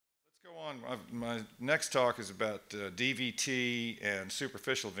My next talk is about DVT and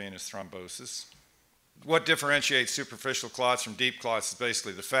superficial venous thrombosis. What differentiates superficial clots from deep clots is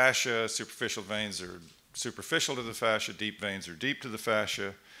basically the fascia. Superficial veins are superficial to the fascia, deep veins are deep to the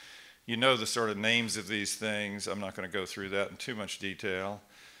fascia. You know the sort of names of these things. I'm not going to go through that in too much detail.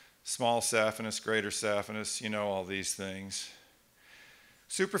 Small saphenous, greater saphenous, you know all these things.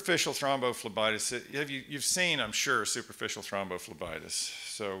 Superficial thrombophlebitis, you've seen, I'm sure, superficial thrombophlebitis.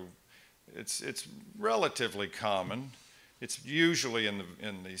 So it's relatively common. It's usually in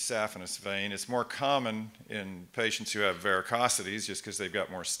the saphenous vein. It's more common in patients who have varicosities just because they've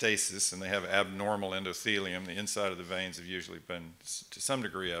got more stasis and they have abnormal endothelium. The inside of the veins have usually been to some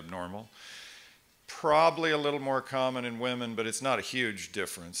degree abnormal. Probably a little more common in women, but it's not a huge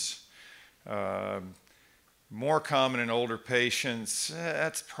difference. More common in older patients,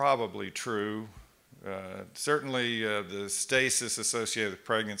 that's probably true. Certainly the stasis associated with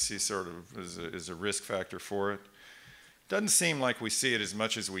pregnancy sort of is a risk factor for it. Doesn't seem like we see it as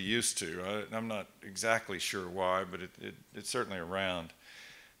much as we used to. I'm not exactly sure why, but it's certainly around.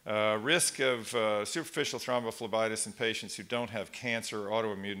 Risk of superficial thrombophlebitis in patients who don't have cancer,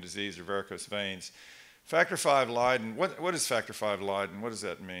 autoimmune disease, or varicose veins. Factor V Leiden, what is Factor V Leiden? What does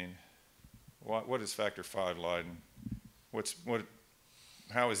that mean? What is Factor V Leiden?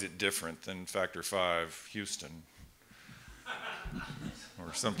 How is it different than Factor V Houston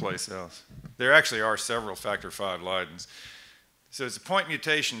or someplace else? There actually are several Factor V Leidens. So it's a point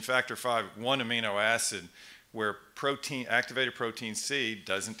mutation, Factor V, one amino acid, where activated protein C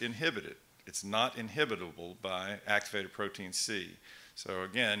doesn't inhibit it. It's not inhibitable by activated protein C. So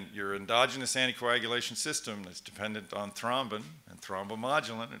again, your endogenous anticoagulation system that's dependent on thrombin and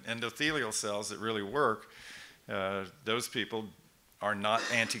thrombomodulin and endothelial cells that really work, those people are not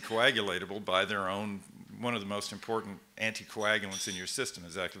anticoagulatable by their own. One of the most important anticoagulants in your system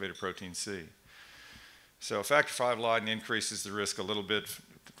is activated protein C. So Factor V Leiden increases the risk a little bit.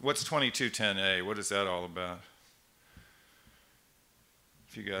 What's 2210A? What is that all about?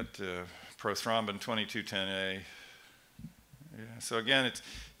 If you got prothrombin 2210A, yeah. So again,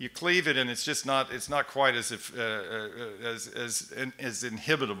 you cleave it, and it's just not. It's not quite as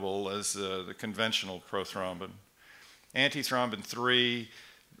inhibitable as the conventional prothrombin. Antithrombin 3.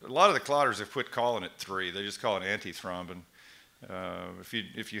 A lot of the clotters have quit calling it 3. They just call it antithrombin.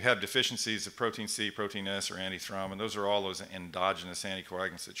 If you have deficiencies of protein C, protein S, or antithrombin, those are all those endogenous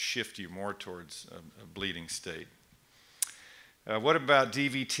anticoagulants that shift you more towards a bleeding state. What about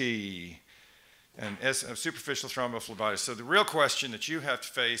DVT and superficial thrombophlebitis? So the real question that you have to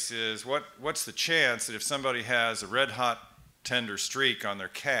face is what's the chance that if somebody has a red-hot, tender streak on their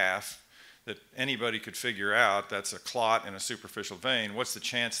calf that anybody could figure out that's a clot in a superficial vein, what's the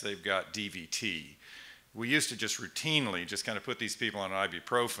chance they've got DVT? We used to just routinely just kind of put these people on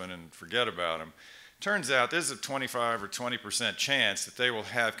ibuprofen and forget about them. Turns out there's a 25 or 20% chance that they will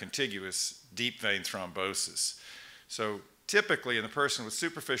have contiguous deep vein thrombosis. So typically in the person with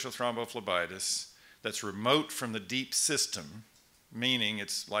superficial thrombophlebitis that's remote from the deep system, meaning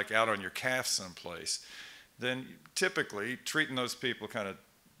it's like out on your calf someplace, then typically treating those people kind of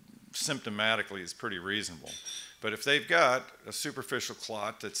symptomatically is pretty reasonable. But if they've got a superficial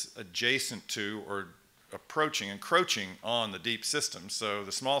clot that's adjacent to or encroaching on the deep system, so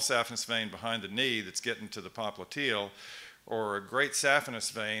the small saphenous vein behind the knee that's getting to the popliteal, or a great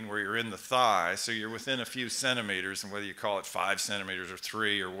saphenous vein where you're in the thigh, so you're within a few centimeters, and whether you call it 5 centimeters or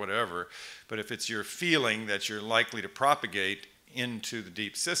 3 or whatever, but if it's your feeling that you're likely to propagate into the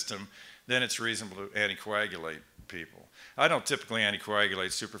deep system, then it's reasonable to anticoagulate people. I don't typically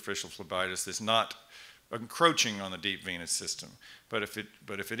anticoagulate superficial phlebitis that's not encroaching on the deep venous system, but if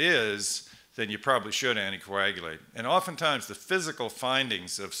it is, then you probably should anticoagulate. And oftentimes the physical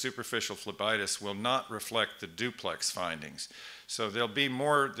findings of superficial phlebitis will not reflect the duplex findings. So there'll be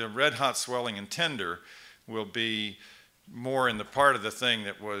more, the red hot swelling and tender will be more in the part of the thing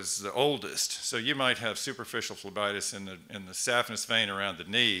that was the oldest. So you might have superficial phlebitis in the saphenous vein around the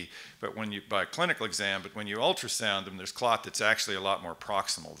knee, but when you, by clinical exam, but when you ultrasound them, there's clot that's actually a lot more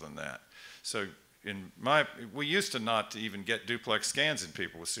proximal than that. So we used to not even get duplex scans in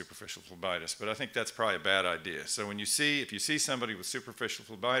people with superficial phlebitis, but I think that's probably a bad idea. So if you see somebody with superficial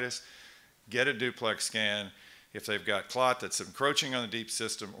phlebitis, get a duplex scan. If they've got clot that's encroaching on the deep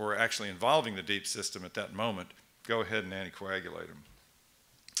system or actually involving the deep system at that moment, go ahead and anticoagulate them.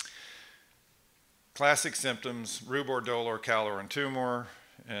 Classic symptoms, rubor, dolor, calor, and tumor,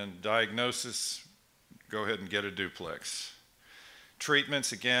 and diagnosis, go ahead and get a duplex.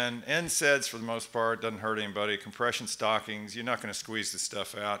 Treatments, again, NSAIDs for the most part, doesn't hurt anybody. Compression stockings, you're not going to squeeze this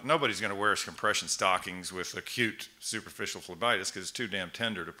stuff out. Nobody's going to wear compression stockings with acute superficial phlebitis because it's too damn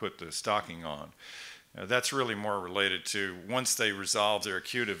tender to put the stocking on. That's really more related to once they resolve their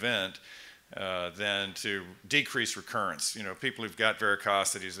acute event, than to decrease recurrence. You know, people who've got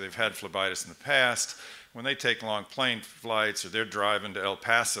varicosities, they've had phlebitis in the past, when they take long plane flights or they're driving to El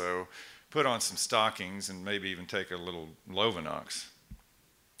Paso, put on some stockings and maybe even take a little Lovenox.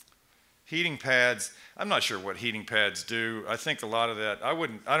 Heating pads, I'm not sure what heating pads do. I think a lot of that, I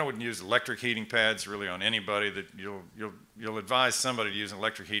wouldn't use electric heating pads really on anybody. That you'll advise somebody to use an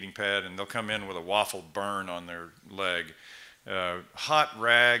electric heating pad and they'll come in with a waffle burn on their leg. Hot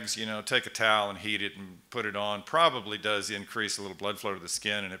rags, you know, take a towel and heat it and put it on, probably does increase a little blood flow to the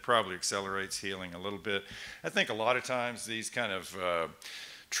skin, and it probably accelerates healing a little bit. I think a lot of times these kind of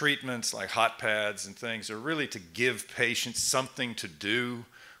treatments like hot pads and things are really to give patients something to do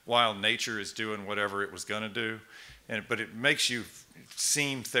while nature is doing whatever it was going to do. But it makes you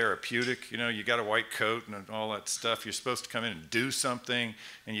seem therapeutic. You know, you got a white coat and all that stuff. You're supposed to come in and do something,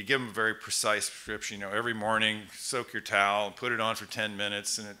 and you give them a very precise prescription. You know, every morning, soak your towel, put it on for 10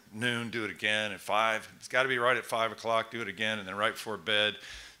 minutes, and at noon, do it again. At 5, it's got to be right at 5 o'clock, do it again, and then right before bed.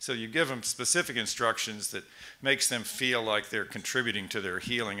 So you give them specific instructions that makes them feel like they're contributing to their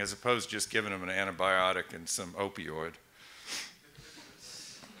healing as opposed to just giving them an antibiotic and some opioid.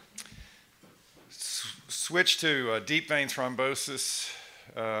 Switch to deep vein thrombosis.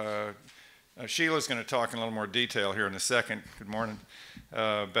 Sheila's going to talk in a little more detail here in a second. Good morning.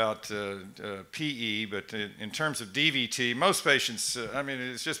 About PE, but in terms of DVT, most patients, I mean,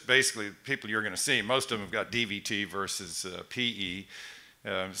 it's just basically people you're going to see. Most of them have got DVT versus PE.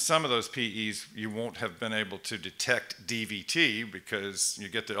 Some of those PEs, you won't have been able to detect DVT because you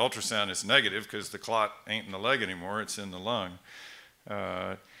get the ultrasound, it's negative because the clot ain't in the leg anymore, it's in the lung.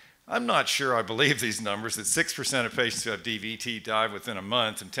 I'm not sure I believe these numbers, that 6% of patients who have DVT die within a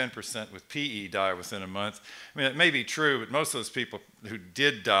month and 10% with PE die within a month. I mean, it may be true, but most of those people who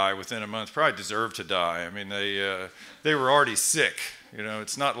did die within a month probably deserved to die. I mean, they were already sick. You know,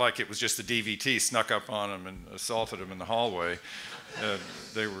 it's not like it was just the DVT snuck up on them and assaulted them in the hallway.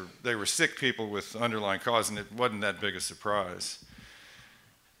 They were sick people with underlying cause, and it wasn't that big a surprise.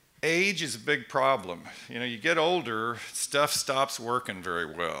 Age is a big problem. You know, you get older, stuff stops working very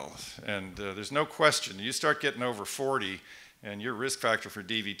well. And there's no question, you start getting over 40 and your risk factor for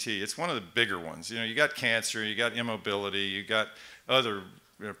DVT, it's one of the bigger ones. You know, you got cancer, you got immobility, you got other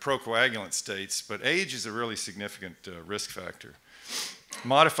procoagulant states, but age is a really significant risk factor.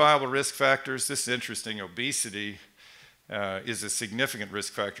 Modifiable risk factors, this is interesting, obesity is a significant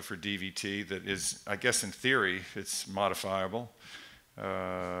risk factor for DVT that is, I guess in theory, it's modifiable.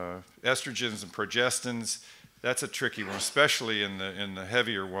 Estrogens and progestins, that's a tricky one, especially in the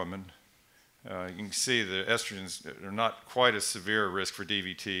heavier woman. You can see the estrogens are not quite as severe a risk for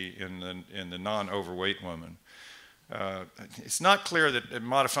DVT in the non-overweight woman. It's not clear that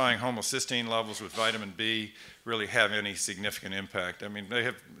modifying homocysteine levels with vitamin B really have any significant impact. I mean, there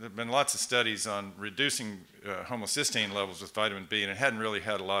have been lots of studies on reducing homocysteine levels with vitamin B, and it hadn't really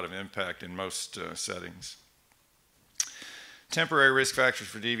had a lot of impact in most settings. Temporary risk factors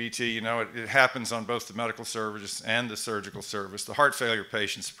for DVT, you know, it happens on both the medical service and the surgical service. The heart failure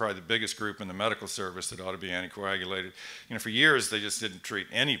patients are probably the biggest group in the medical service that ought to be anticoagulated. You know, for years they just didn't treat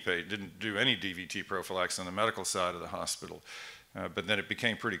didn't do any DVT prophylaxis on the medical side of the hospital. But then it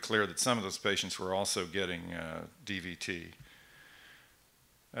became pretty clear that some of those patients were also getting DVT.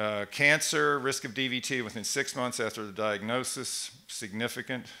 Cancer, risk of DVT within 6 months after the diagnosis,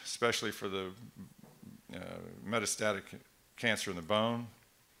 significant, especially for the metastatic cancer in the bone.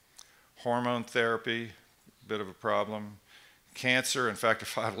 Hormone therapy, bit of a problem. Cancer and factor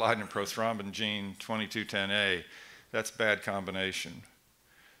V Leiden and prothrombin gene 2210A, that's bad combination.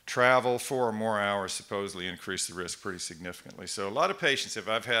 Travel 4 or more hours supposedly increase the risk pretty significantly. So a lot of patients, if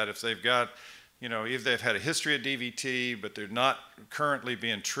they've got, you know, if they've had a history of DVT, but they're not currently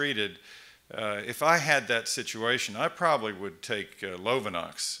being treated, if I had that situation, I probably would take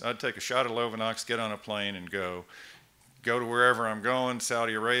Lovenox. I'd take a shot of Lovenox, get on a plane and go to wherever I'm going,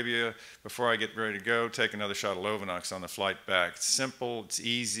 Saudi Arabia, before I get ready to go, take another shot of Lovenox on the flight back. It's simple, it's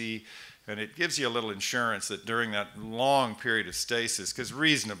easy, and it gives you a little insurance that during that long period of stasis, because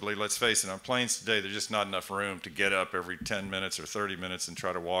reasonably, let's face it, on planes today, there's just not enough room to get up every 10 minutes or 30 minutes and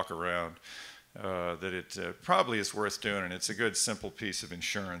try to walk around, that it probably is worth doing, and it's a good, simple piece of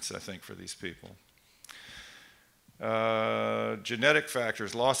insurance, I think, for these people. Genetic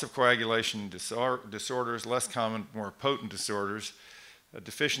factors, loss of coagulation disorders, less common, more potent disorders. a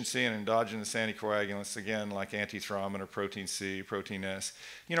deficiency in endogenous anticoagulants, again, like antithrombin or protein C, protein S.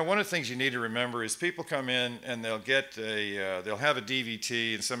 You know, one of the things you need to remember is people come in and they'll get they'll have a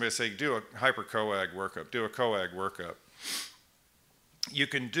DVT, and somebody will say, do a hypercoag workup, do a coag workup. You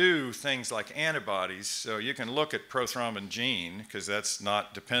can do things like antibodies, so you can look at prothrombin gene, because that's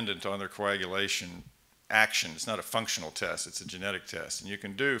not dependent on their coagulation action. It's not a functional test, it's a genetic test. And you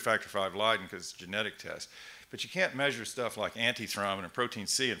can do factor V Leiden because it's a genetic test. But you can't measure stuff like antithrombin and protein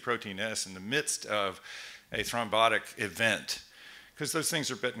C and protein S in the midst of a thrombotic event, because those things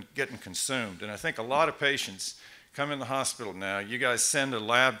are getting consumed. And I think a lot of patients come in the hospital now, you guys send a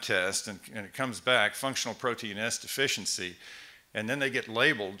lab test and it comes back functional protein S deficiency, and then they get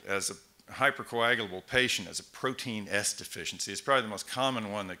labeled as a hypercoagulable patient as a protein S deficiency. It's probably the most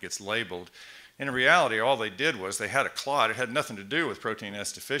common one that gets labeled. And in reality, all they did was they had a clot. It had nothing to do with protein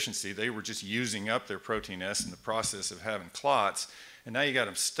S deficiency. They were just using up their protein S in the process of having clots. And now you got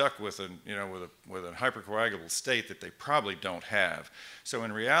them stuck with a hypercoagulable state that they probably don't have. So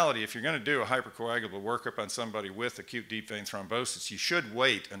in reality, if you're going to do a hypercoagulable workup on somebody with acute deep vein thrombosis, you should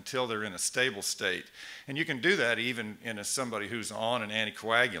wait until they're in a stable state. And you can do that even in somebody who's on an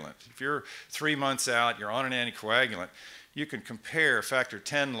anticoagulant. If you're 3 months out, you're on an anticoagulant, you can compare factor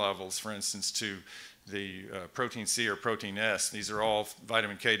 10 levels, for instance, to the protein C or protein S. These are all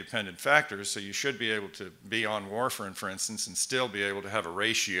vitamin K dependent factors, so you should be able to be on warfarin, for instance, and still be able to have a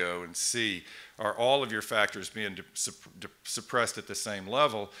ratio and see, are all of your factors being suppressed at the same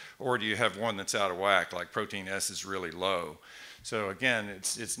level, or do you have one that's out of whack, like protein S is really low? So again,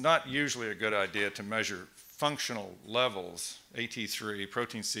 it's not usually a good idea to measure functional levels, AT3,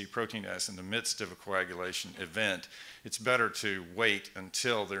 protein C, protein S, in the midst of a coagulation event. It's better to wait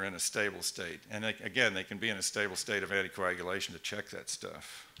until they're in a stable state. And again, they can be in a stable state of anticoagulation to check that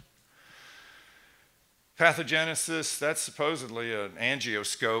stuff. Pathogenesis, that's supposedly an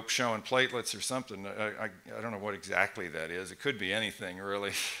angioscope showing platelets or something. I don't know what exactly that is. It could be anything,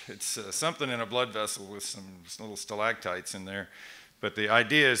 really. It's something in a blood vessel with some little stalactites in there. But the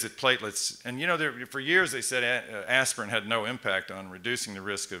idea is that platelets, and you know, for years they said aspirin had no impact on reducing the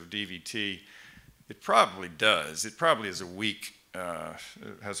risk of DVT. It probably does. It probably is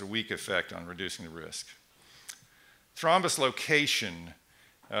has a weak effect on reducing the risk. Thrombus location.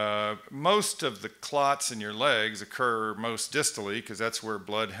 Most of the clots in your legs occur most distally, because that's where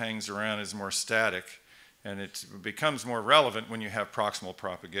blood hangs around, is more static, and it becomes more relevant when you have proximal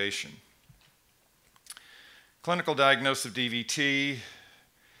propagation. Clinical diagnosis of DVT.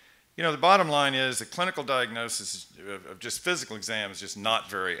 You know, the bottom line is the clinical diagnosis of just physical exam is just not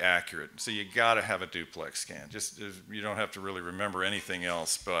very accurate. So you got to have a duplex scan. You don't have to really remember anything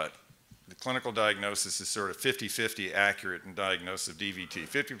else, but the clinical diagnosis is sort of 50-50 accurate in diagnosis of DVT.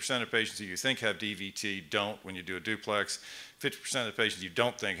 50% of patients who you think have DVT don't when you do a duplex. 50% of the patients you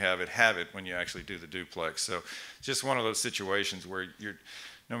don't think have it when you actually do the duplex. So it's just one of those situations where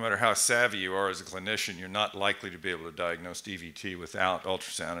no matter how savvy you are as a clinician, you're not likely to be able to diagnose DVT without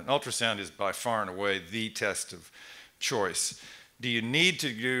ultrasound. And ultrasound is by far and away the test of choice. Do you need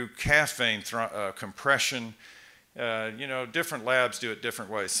to do calf vein compression? You know, different labs do it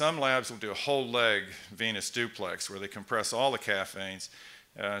different ways. Some labs will do a whole leg venous duplex where they compress all the calf veins.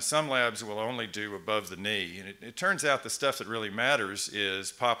 Some labs will only do above the knee. And it turns out the stuff that really matters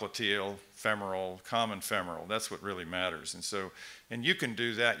is popliteal, femoral, common femoral. That's what really matters. And you can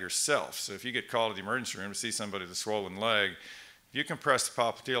do that yourself. So if you get called to the emergency room to see somebody with a swollen leg, if you compress the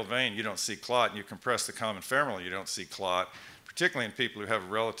popliteal vein, you don't see clot, and you compress the common femoral, you don't see clot. Particularly in people who have a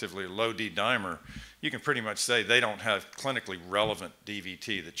relatively low D-dimer, you can pretty much say they don't have clinically relevant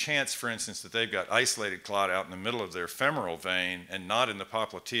DVT. The chance, for instance, that they've got isolated clot out in the middle of their femoral vein and not in the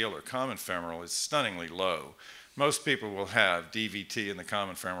popliteal or common femoral is stunningly low. Most people will have DVT in the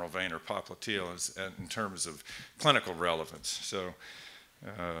common femoral vein or popliteal in terms of clinical relevance. So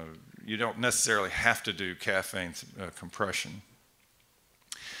you don't necessarily have to do calf vein compression.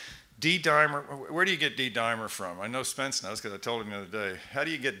 D-dimer, where do you get D-dimer from? I know Spence knows because I told him the other day. How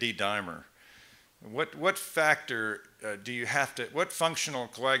do you get D-dimer? What factor do you have to, what functional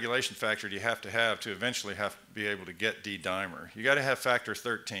coagulation factor do you have to eventually be able to get D-dimer? You got to have factor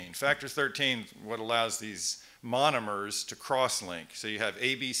 13. Factor 13 what allows these monomers to cross-link. So you have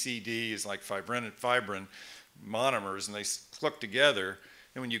ABCD is like fibrin monomers, and they click together.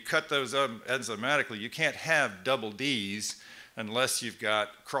 And when you cut those up enzymatically, you can't have double Ds unless you've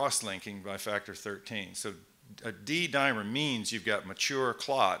got cross-linking by factor 13. So a D-dimer means you've got mature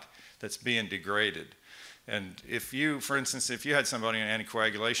clot that's being degraded. And if you, for instance, if you had somebody on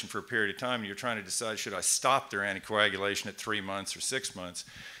anticoagulation for a period of time and you're trying to decide, should I stop their anticoagulation at 3 months or 6 months,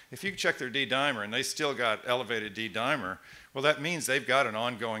 if you check their D-dimer and they still got elevated D-dimer, Well, that means they've got an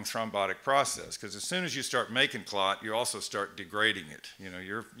ongoing thrombotic process, because as soon as you start making clot, you also start degrading it. You know,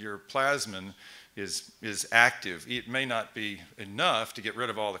 your plasmin is active. It may not be enough to get rid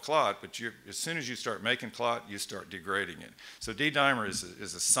of all the clot, but as soon as you start making clot, you start degrading it. So D-dimer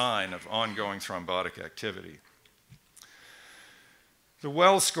is a sign of ongoing thrombotic activity. The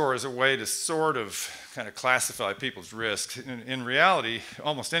Wells score is a way to sort of kind of classify people's risks. In reality,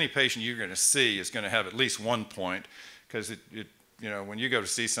 almost any patient you're going to see is going to have at least 1 point, because you know, when you go to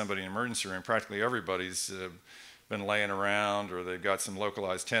see somebody in an emergency room, practically everybody's been laying around or they've got some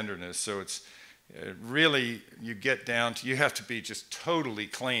localized tenderness. So it's really, you get down to, you have to be just totally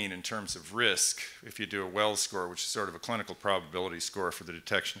clean in terms of risk if you do a Wells score, which is sort of a clinical probability score for the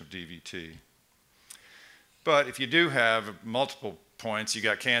detection of DVT. But if you do have multiple points, you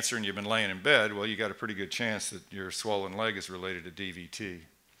got cancer and you've been laying in bed, well, you got a pretty good chance that your swollen leg is related to DVT.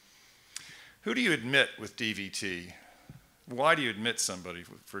 Who do you admit with DVT? Why do you admit somebody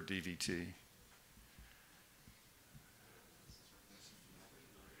for DVT?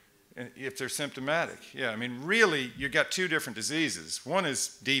 If they're symptomatic, yeah. I mean, really, you've got two different diseases. One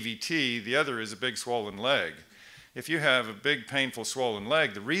is DVT, the other is a big swollen leg. If you have a big, painful, swollen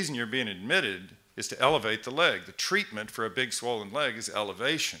leg, the reason you're being admitted is to elevate the leg. The treatment for a big swollen leg is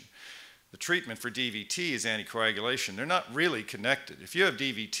elevation. The treatment for DVT is anticoagulation. They're not really connected. If you have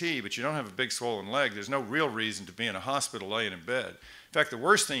DVT but you don't have a big swollen leg, there's no real reason to be in a hospital laying in bed. In fact, the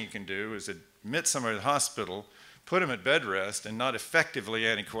worst thing you can do is admit somebody to the hospital, put them at bed rest, and not effectively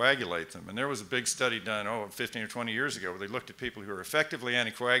anticoagulate them. And there was a big study done, 15 or 20 years ago, where they looked at people who were effectively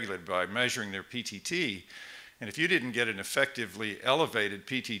anticoagulated by measuring their PTT. And if you didn't get an effectively elevated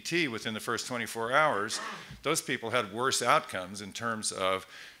PTT within the first 24 hours, those people had worse outcomes in terms of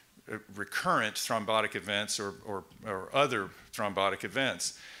recurrent thrombotic events or other thrombotic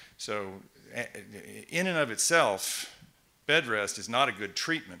events. So in and of itself, bed rest is not a good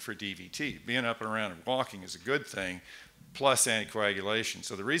treatment for DVT. Being up and around and walking is a good thing, plus anticoagulation.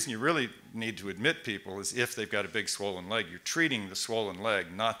 So the reason you really need to admit people is if they've got a big swollen leg. You're treating the swollen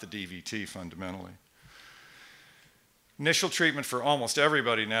leg, not the DVT fundamentally. Initial treatment for almost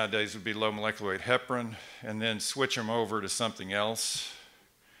everybody nowadays would be low molecular weight heparin, and then switch them over to something else.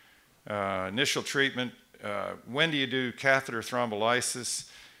 Initial treatment, when do you do catheter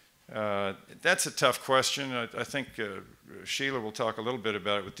thrombolysis? That's a tough question. I think Sheila will talk a little bit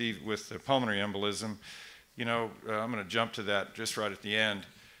about it with pulmonary embolism. You know, I'm going to jump to that just right at the end.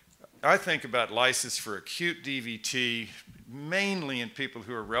 I think about lysis for acute DVT mainly in people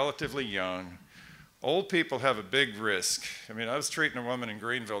who are relatively young. Old people have a big risk. I mean, I was treating a woman in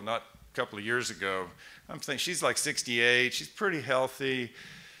Greenville not a couple of years ago. I'm thinking she's like 68, she's pretty healthy.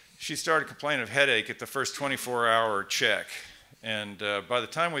 She started complaining of headache at the first 24-hour check. And by the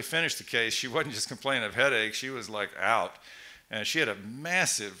time we finished the case, she wasn't just complaining of headache, she was like out. And she had a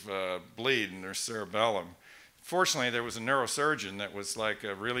massive bleed in her cerebellum. Fortunately, there was a neurosurgeon that was like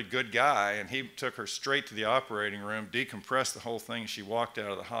a really good guy, and he took her straight to the operating room, decompressed the whole thing, and she walked out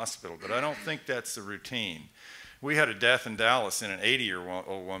of the hospital. But I don't think that's the routine. We had a death in Dallas in an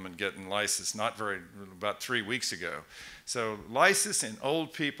 80-year-old woman getting lysis about 3 weeks ago. So lysis in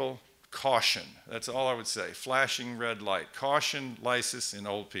old people, caution. That's all I would say. Flashing red light. Caution, lysis in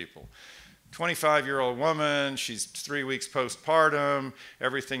old people. 25-year-old woman, she's 3 weeks postpartum,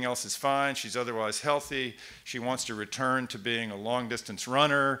 everything else is fine, she's otherwise healthy, she wants to return to being a long-distance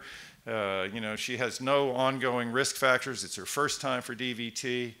runner, you know, she has no ongoing risk factors, it's her first time for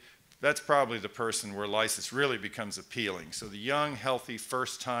DVT. That's probably the person where lysis really becomes appealing. So the young, healthy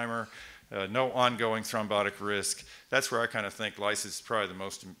first-timer, no ongoing thrombotic risk, that's where I kind of think lysis is probably the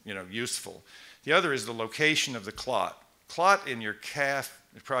most, you know, useful. The other is the location of the clot. Clot in your calf,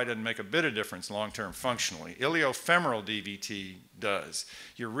 it probably doesn't make a bit of difference long-term functionally. Iliofemoral DVT does.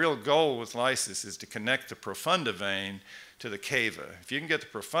 Your real goal with lysis is to connect the profunda vein to the cava. If you can get the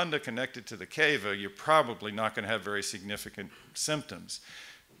profunda connected to the cava, you're probably not going to have very significant symptoms,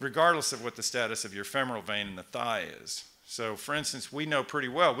 regardless of what the status of your femoral vein in the thigh is. So for instance, we know pretty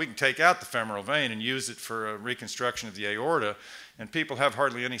well we can take out the femoral vein and use it for a reconstruction of the aorta, and people have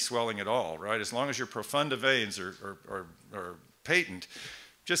hardly any swelling at all, right? As long as your profunda veins are patent,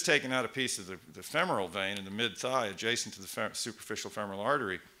 just taking out a piece of the femoral vein in the mid-thigh adjacent to the superficial femoral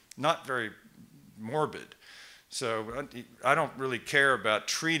artery, not very morbid. So I don't really care about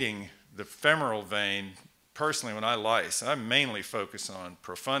treating the femoral vein personally when I lyse. I mainly focus on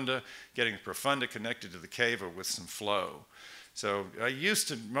profunda, getting the profunda connected to the cava with some flow. So I used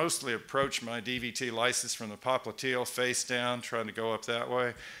to mostly approach my DVT lysis from the popliteal face down, trying to go up that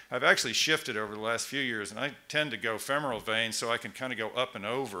way. I've actually shifted over the last few years, and I tend to go femoral vein so I can kind of go up and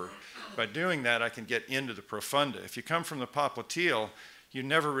over. By doing that, I can get into the profunda. If you come from the popliteal, you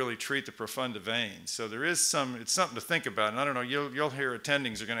never really treat the profunda vein. So there is it's something to think about. And I don't know, you'll hear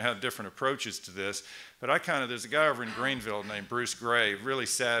attendings are going to have different approaches to this. But there's a guy over in Greenville named Bruce Gray, really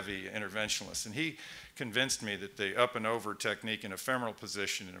savvy interventionalist. And he convinced me that the up and over technique in a femoral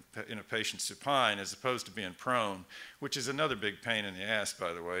position in a patient supine, as opposed to being prone, which is another big pain in the ass,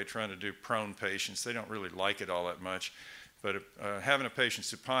 by the way, trying to do prone patients. They don't really like it all that much. But having a patient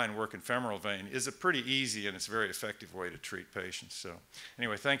supine work in femoral vein is a pretty easy and it's a very effective way to treat patients. So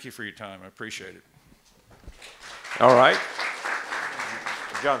anyway, thank you for your time. I appreciate it. All right.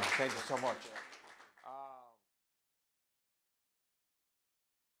 John, thank you so much.